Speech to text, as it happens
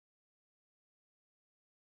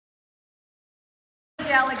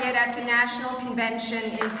delegate at the National Convention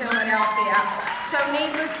in Philadelphia, so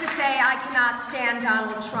needless to say, I cannot stand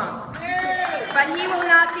Donald Trump. But he will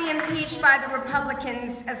not be impeached by the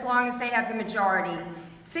Republicans as long as they have the majority.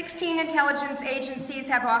 16 intelligence agencies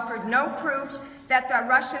have offered no proof that the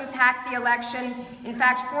Russians hacked the election. In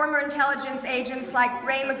fact, former intelligence agents like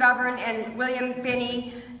Ray McGovern and William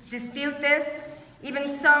Binney dispute this. Even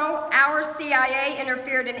so, our CIA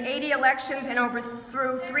interfered in 80 elections and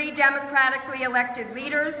overthrew 3 democratically elected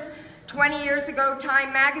leaders. 20 years ago,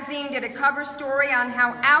 Time magazine did a cover story on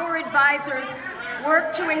how our advisors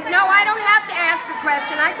worked to... No, I don't have to ask the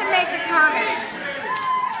question. I can make the comment.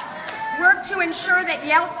 Worked to ensure that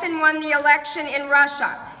Yeltsin won the election in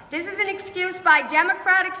Russia. This is an excuse by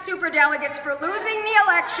Democratic superdelegates for losing the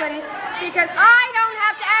election because I don't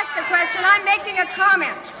have to ask the question. I'm making a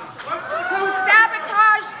comment. Who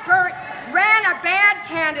ran a bad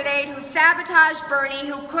candidate who sabotaged Bernie,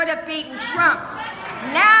 who could have beaten Trump.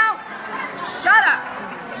 Now, shut up.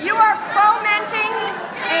 You are fomenting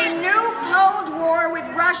a new Cold War with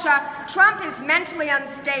Russia. Trump is mentally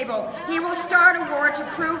unstable. He will start a war to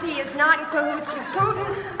prove he is not in cahoots with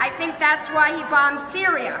Putin. I think that's why he bombed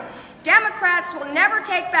Syria. Democrats will never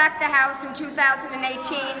take back the House in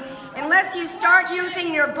 2018 unless you start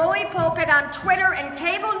using your bully pulpit on Twitter and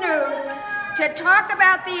cable news to talk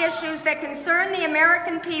about the issues that concern the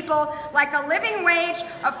American people, like a living wage,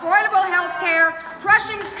 affordable health care,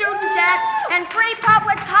 crushing student debt, and free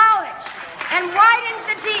public college. And why didn't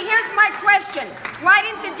here's my question, why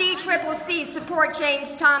didn't the DCCC support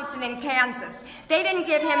James Thompson in Kansas? They didn't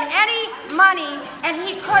give him any money, and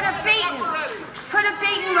he could have beaten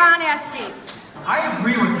Ron Estes. I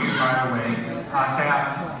agree with you, by the way,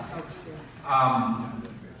 that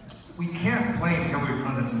we can't blame Hillary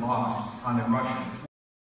Clinton's loss on the Russians.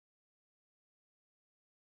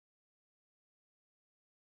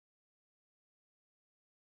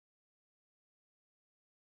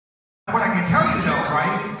 What I can tell you, though,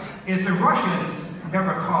 right, is the Russians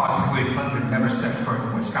never caused Hillary Clinton never set foot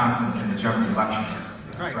in Wisconsin in the general election.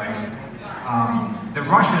 Right? The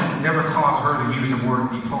Russians never caused her to use the word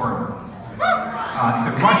deplorable.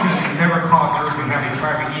 The Russians never caused her to have a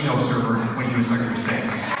private email server when she was Secretary of State.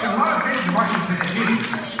 So a lot of things the Russians didn't do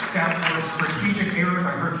that were strategic errors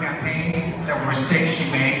on her campaign, that were mistakes she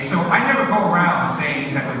made. So I never go around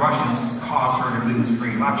saying that the Russians caused her to lose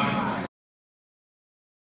the election.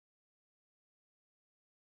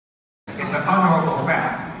 It's an unknowable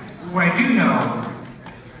fact. What I do know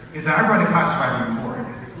is that I read the classified report.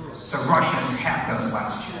 The Russians hacked us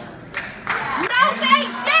last year. No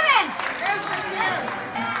Thanksgiving!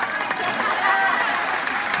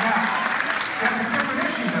 Now, that's a different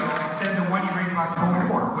issue, though, than the one you raised about the Cold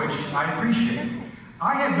War, which I appreciate.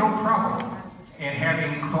 I have no problem in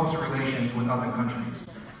having closer relations with other countries,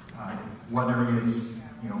 whether it's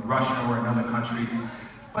Russia or another country.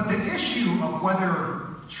 But the issue of whether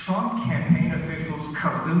Trump campaign officials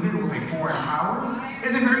colluded with a foreign power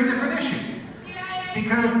is a very different issue.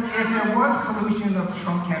 Because if there was collusion of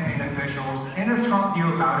Trump campaign officials, and if Trump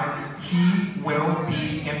knew about it, he will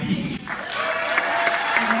be impeached.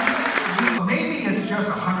 Maybe it's just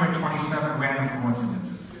 127 random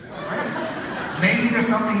coincidences. Right? Maybe there's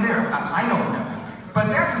something there. I don't know. But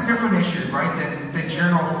that's a different issue, right, than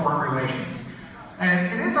general foreign relations.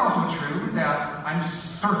 And it is also true that I'm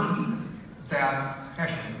certain that,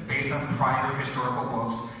 actually, based on prior historical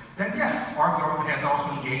books, that yes, our government has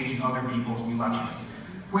also engaged in other people's elections,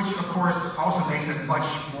 which of course also makes it much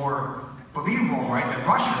more believable, right, that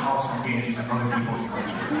Russia also engages in other people's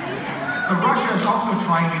elections. So Russia is also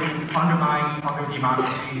trying to undermine other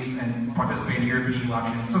democracies and participate in European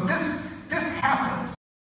elections. So this happens.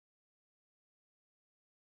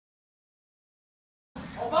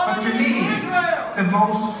 But to me, the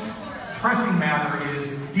most pressing matter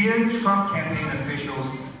is, did Trump campaign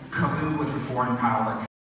officials collude with a foreign power?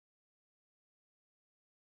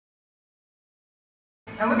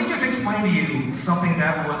 And let me just explain to you something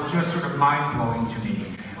that was just sort of mind-blowing to me.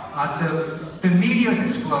 The media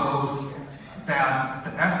disclosed that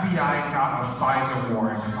the FBI got a FISA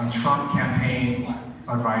warrant on Trump campaign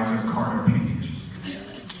advisor Carter Page.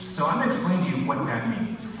 So I'm going to explain to you what that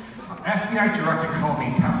means. FBI Director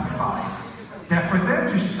Comey testified that for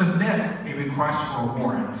them to submit a request for a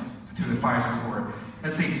warrant to the FISA court,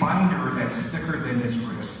 it's a binder that's thicker than his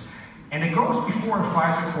wrist, and it goes before a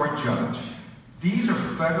FISA court judge. These are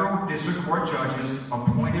federal district court judges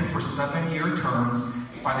appointed for 7-year terms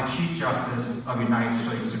by the Chief Justice of the United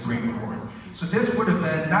States Supreme Court. So this would have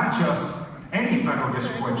been not just any federal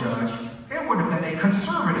district court judge, it would have been a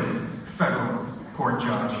conservative federal court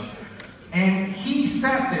judge. And he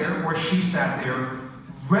sat there, or she sat there,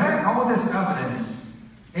 read all this evidence,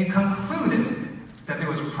 and concluded that there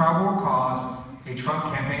was probable cause a Trump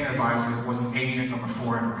campaign advisor was an agent of a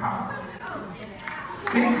foreign power.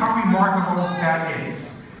 Think how remarkable that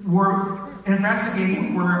is. We're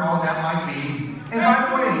investigating where all that might be. And by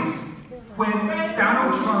the way, when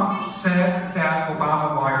Donald Trump said that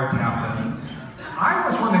Obama wiretapped him, I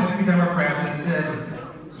was one of the few Democrats that said,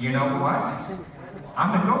 you know what?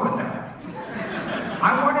 I'm gonna go with that.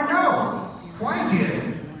 I want to know, why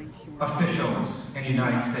did officials in the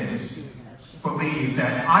United States believe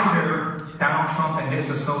that either Donald Trump and his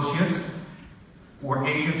associates were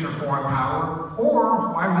agents of foreign power,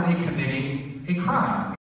 or why were they committing a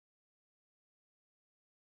crime?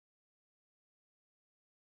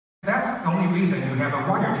 That's the only reason you have a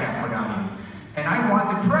wiretap put on you. And I want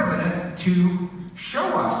the president to show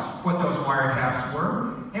us what those wiretaps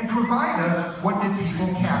were and provide us what did people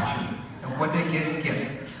capture and what they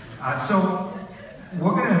get. So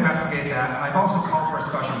we're going to investigate that. I've also called for a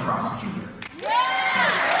special prosecutor.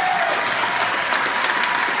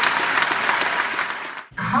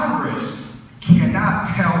 Congress cannot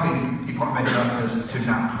tell the Department of Justice to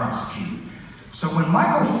not prosecute. So when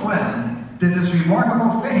Michael Flynn did this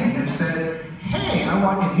remarkable thing and said, hey, I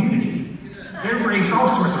want immunity, it raised all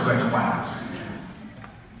sorts of red flags.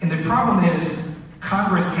 And the problem is,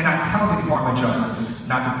 Congress cannot tell the Department of Justice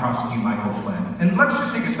not to prosecute Michael Flynn. And let's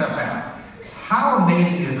just take a step back. How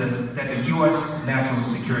amazing is it that the U.S. National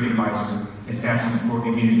Security Advisor is asking for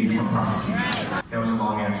immunity from prosecution? That was a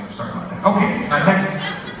long answer, sorry about that. Okay, next.